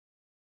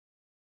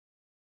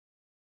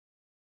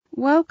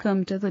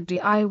Welcome to the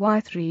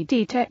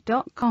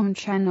DIY3DTech.com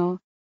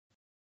channel.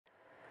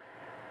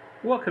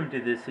 Welcome to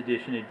this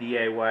edition of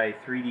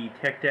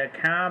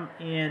DIY3DTech.com,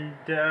 and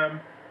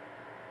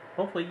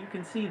hopefully you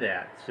can see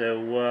that.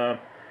 So,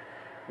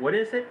 what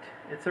is it?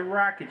 It's a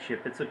rocket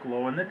ship. It's a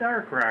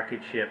glow-in-the-dark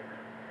rocket ship.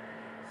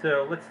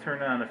 So, let's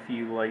turn on a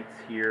few lights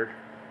here.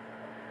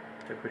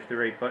 I push the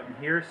right button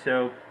here.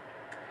 So,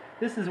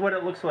 this is what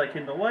it looks like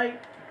in the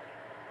light,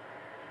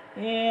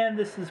 and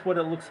this is what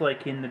it looks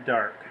like in the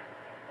dark.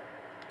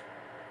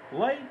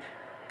 Light,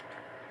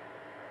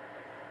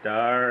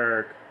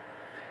 dark.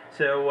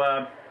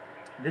 So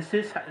this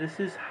is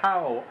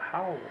how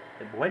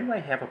why do I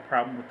have a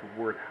problem with the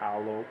word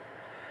hollow?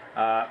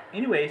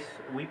 Anyways,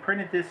 we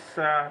printed this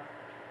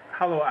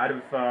hollow out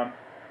of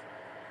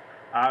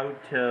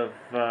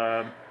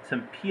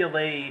some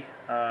PLA.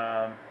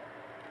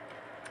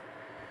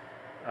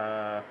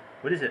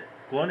 What is it?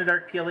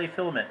 Glow-in-the-dark PLA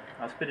filament.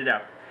 I'll spit it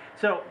out.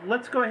 So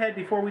let's go ahead,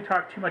 before we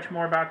talk too much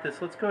more about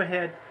this. Let's go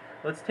ahead.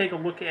 Let's take a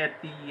look at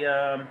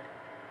the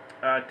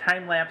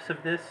time lapse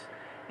of this,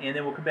 and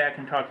then we'll come back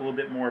and talk a little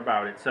bit more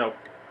about it. So,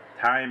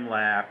 time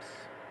lapse.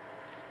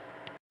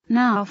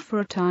 Now for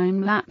a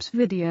time lapse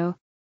video.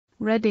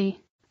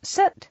 Ready,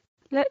 set,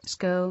 let's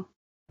go.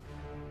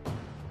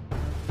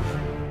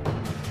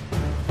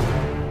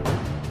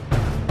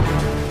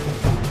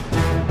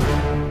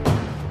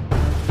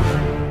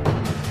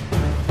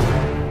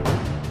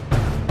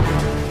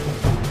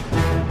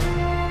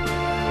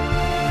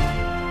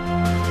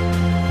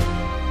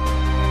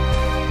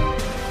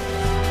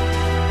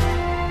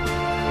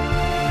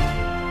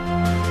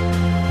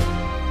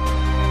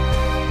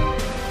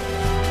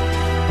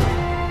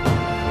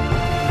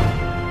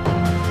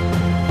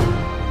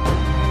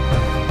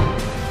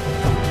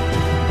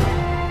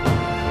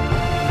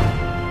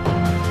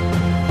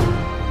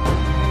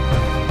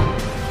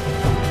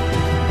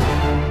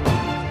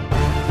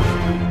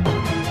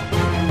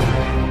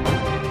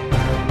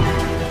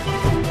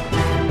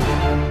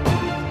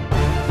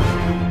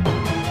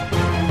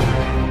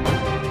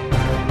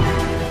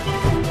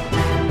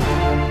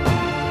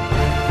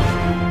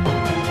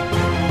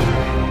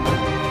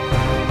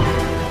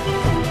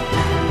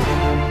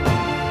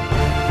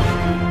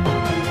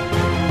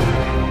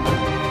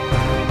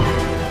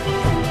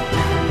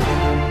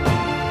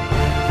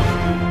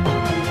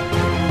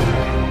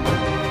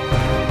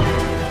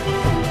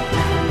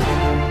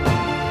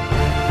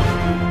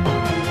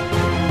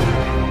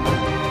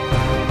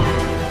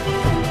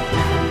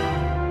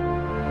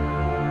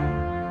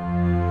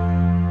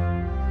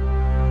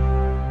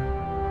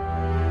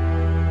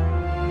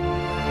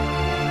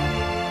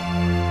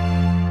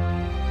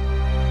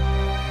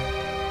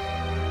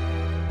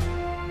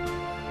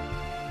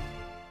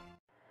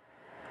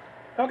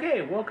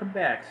 Okay, welcome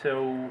back.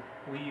 So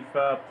we've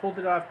pulled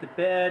it off the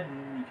bed,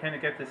 and you kind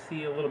of got to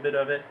see a little bit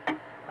of it.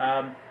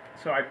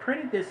 So I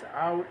printed this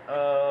out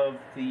of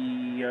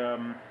the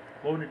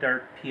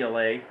glow-in-the-dark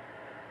PLA,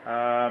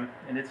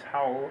 and it's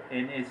how.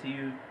 And as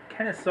you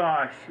kind of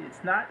saw,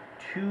 it's not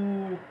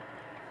too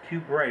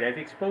bright. I've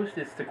exposed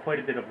this to quite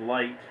a bit of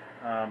light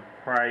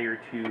prior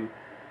to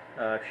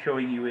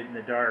showing you it in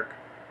the dark.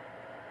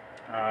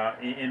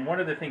 And one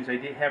of the things I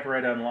did have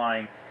read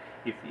online,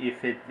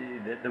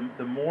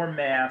 the more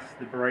mass,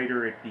 the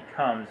brighter it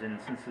becomes,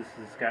 and since this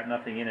has got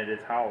nothing in it,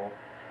 it's hollow.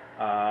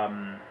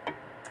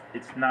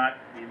 It's not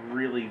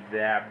really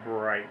that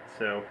bright.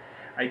 So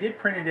I did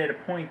print it at a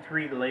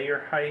 0.3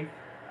 layer height.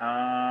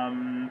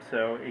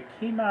 So it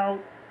came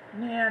out,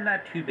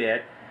 not too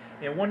bad.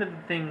 And one of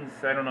the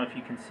things, I don't know if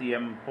you can see,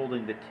 I'm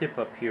holding the tip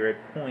up here at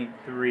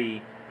 0.3.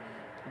 It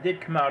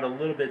did come out a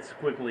little bit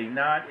squiggly,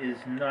 not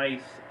as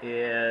nice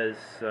as,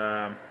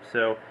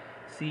 so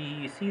see,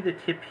 you see the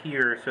tip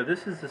here. So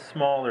this is a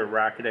smaller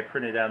rocket I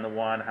printed on the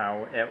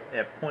Wanhao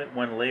at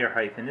 0.1 layer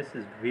height, and this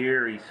is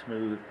very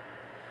smooth.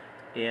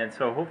 And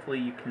so hopefully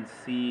you can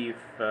see, if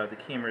the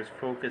camera is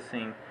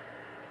focusing,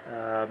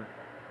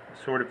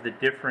 sort of the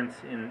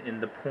difference in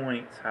the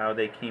points, how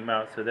they came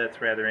out. So that's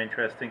rather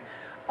interesting.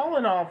 All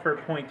in all, for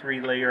a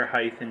 0.3 layer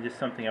height, and just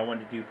something I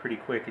wanted to do pretty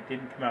quick, it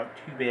didn't come out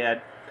too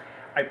bad.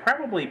 I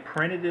probably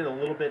printed it a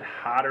little bit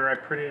hotter. I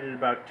printed it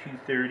about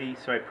 230,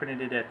 so I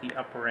printed it at the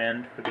upper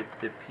end for the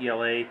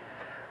PLA,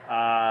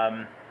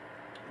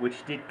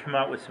 which did come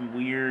out with some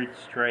weird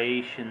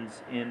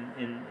striations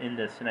in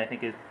this, and I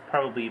think it's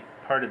probably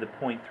part of the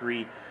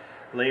 0.3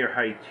 layer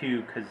height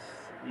too, because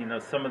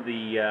some of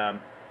the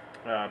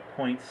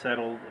points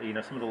settled,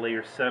 some of the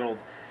layers settled,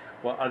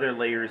 while other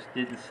layers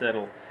didn't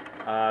settle.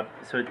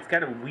 So it's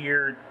got a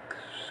weird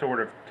sort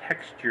of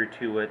texture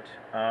to it,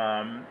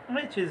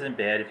 which isn't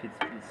bad if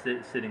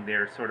it's sitting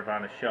there sort of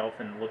on a shelf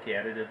and look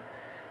at it. It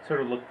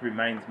sort of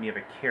reminds me of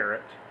a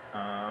carrot,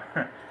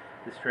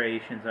 the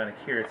striations on a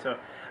carrot. So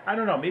I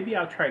don't know, maybe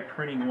I'll try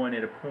printing one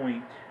at a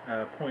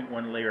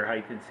 0.1 layer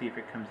height and see if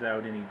it comes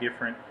out any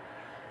different.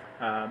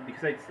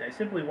 Because I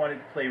simply wanted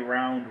to play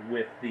around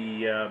with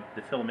the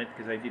filament,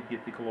 because I did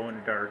get the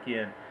glow-in-the-dark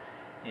in,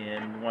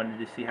 and wanted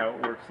to see how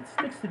it works. It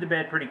sticks to the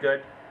bed pretty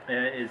good.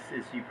 As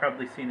you've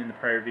probably seen in the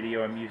prior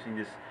video, I'm using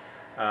this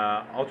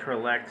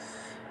Ultralex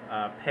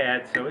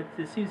pad, so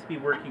it seems to be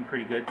working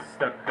pretty good. It's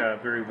stuck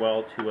very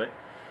well to it.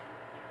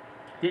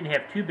 Didn't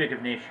have too big of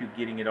an issue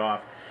getting it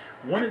off.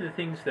 One of the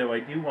things, though, I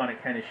do want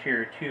to kind of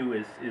share too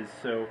is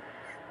so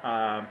if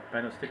I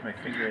don't stick my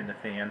finger in the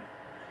fan,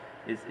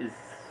 is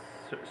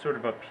sort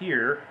of up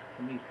here.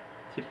 Let me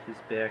tip this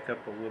back up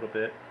a little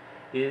bit.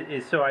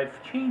 So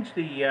I've changed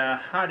the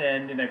hot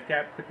end, and I've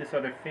put this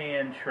other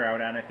fan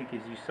shroud on. I think,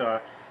 as you saw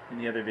in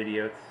the other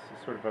video,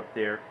 it's sort of up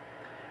there.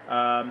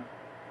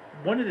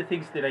 One of the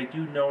things that I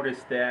do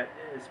notice, that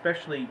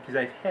especially because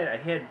I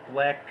had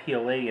black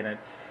PLA in it,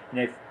 and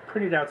I've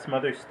printed out some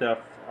other stuff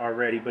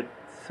already, but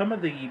some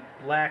of the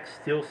black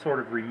still sort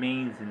of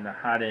remains in the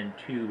hot end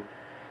too,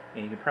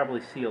 and you can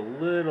probably see a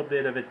little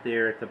bit of it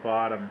there at the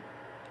bottom.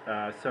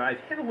 So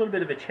I've had a little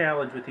bit of a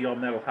challenge with the all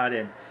metal hot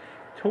end,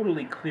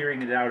 totally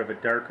clearing it out of a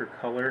darker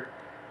color.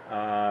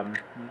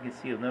 You can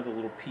see another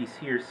little piece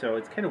here, so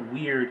it's kind of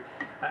weird.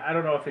 I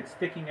don't know if it's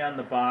sticking on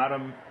the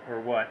bottom or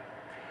what.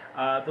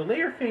 The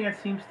layer fan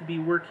seems to be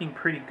working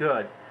pretty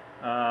good.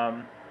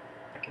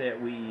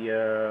 That we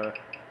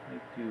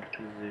do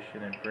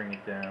position and bring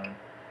it down.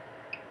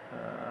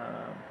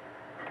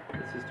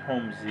 This is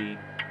home Z.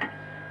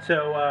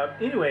 So,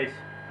 anyways,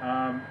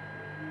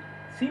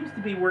 seems to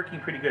be working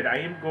pretty good. I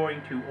am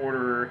going to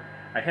order.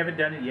 I haven't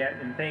done it yet,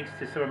 and thanks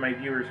to some of my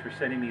viewers for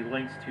sending me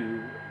links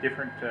to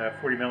different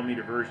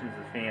 40mm versions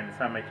of the fan.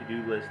 It's on my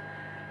to-do list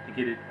to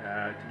get it,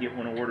 to get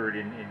one ordered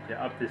and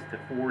to up this to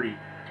 40.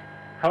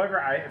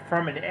 However,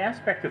 from an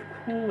aspect of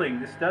cooling,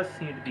 this does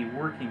seem to be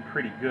working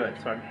pretty good,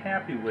 so I'm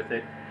happy with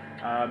it.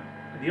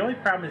 The only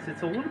problem is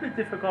it's a little bit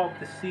difficult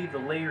to see the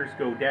layers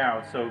go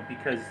down. So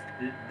because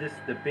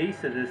the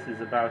base of this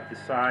is about the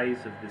size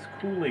of this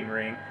cooling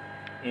ring,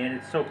 and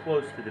it's so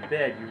close to the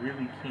bed, you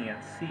really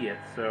can't see it.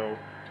 So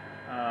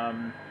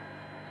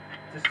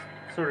just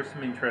sort of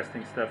some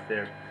interesting stuff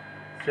there.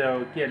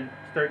 So again,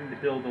 starting to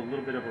build a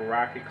little bit of a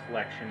rocket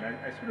collection.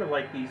 I sort of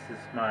like these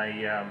as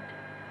my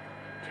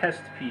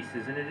test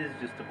pieces, and it is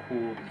just a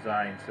cool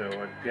design. So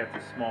I've got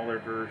the smaller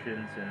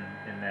versions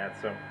and that.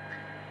 So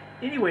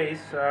anyways,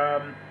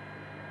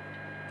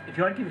 if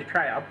you want to give it a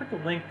try, I'll put the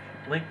link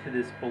to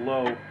this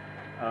below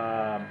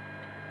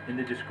in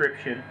the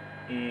description.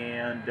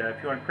 And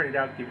if you want to print it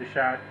out, give it a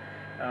shot.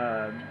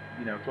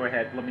 Go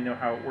ahead. Let me know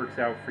how it works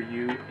out for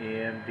you.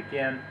 And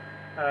again,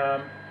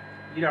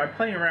 I'm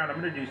playing around. I'm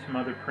going to do some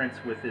other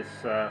prints with this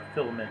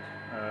filament,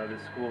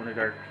 this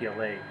glow-in-the-dark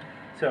PLA.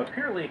 So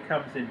apparently it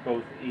comes in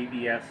both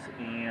ABS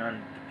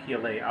and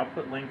PLA. I'll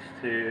put links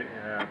to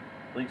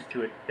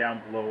it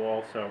down below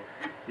also.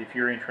 If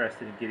you're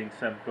interested in getting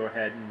some, go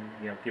ahead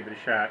and give it a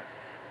shot.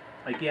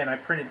 Again, I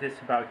printed this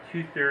about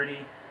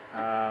 2:30.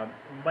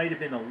 Might have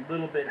been a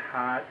little bit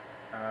hot,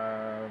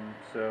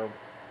 so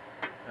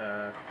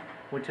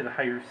went to the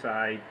higher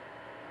side.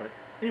 But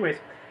anyways,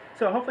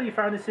 so hopefully you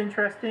found this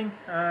interesting.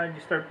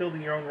 You start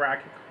building your own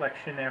rocket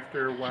collection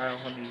after a while.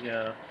 Let me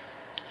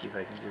see if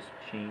I can just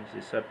change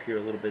this up here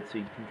a little bit so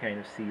you can kind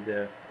of see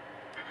the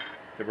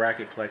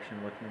rocket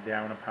collection looking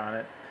down upon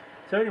it.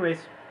 So anyways,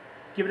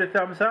 give it a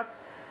thumbs up.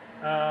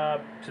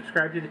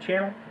 Subscribe to the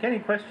channel. If you got any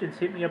questions,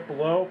 hit me up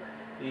below.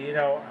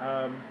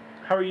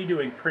 How are you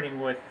doing printing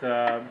with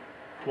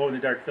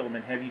glow-in-the-dark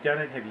filament? Have you done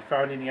it? Have you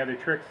found any other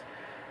tricks?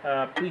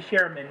 Please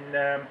share them,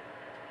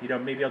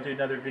 and maybe I'll do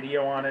another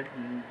video on it,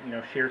 and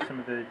share some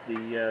of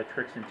the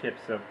tricks and tips.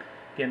 So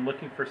again,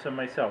 looking for some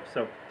myself.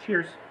 So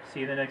cheers.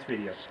 See you in the next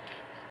video.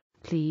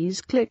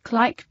 Please click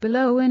like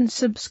below and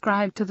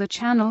subscribe to the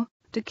channel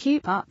to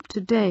keep up to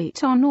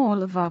date on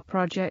all of our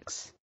projects.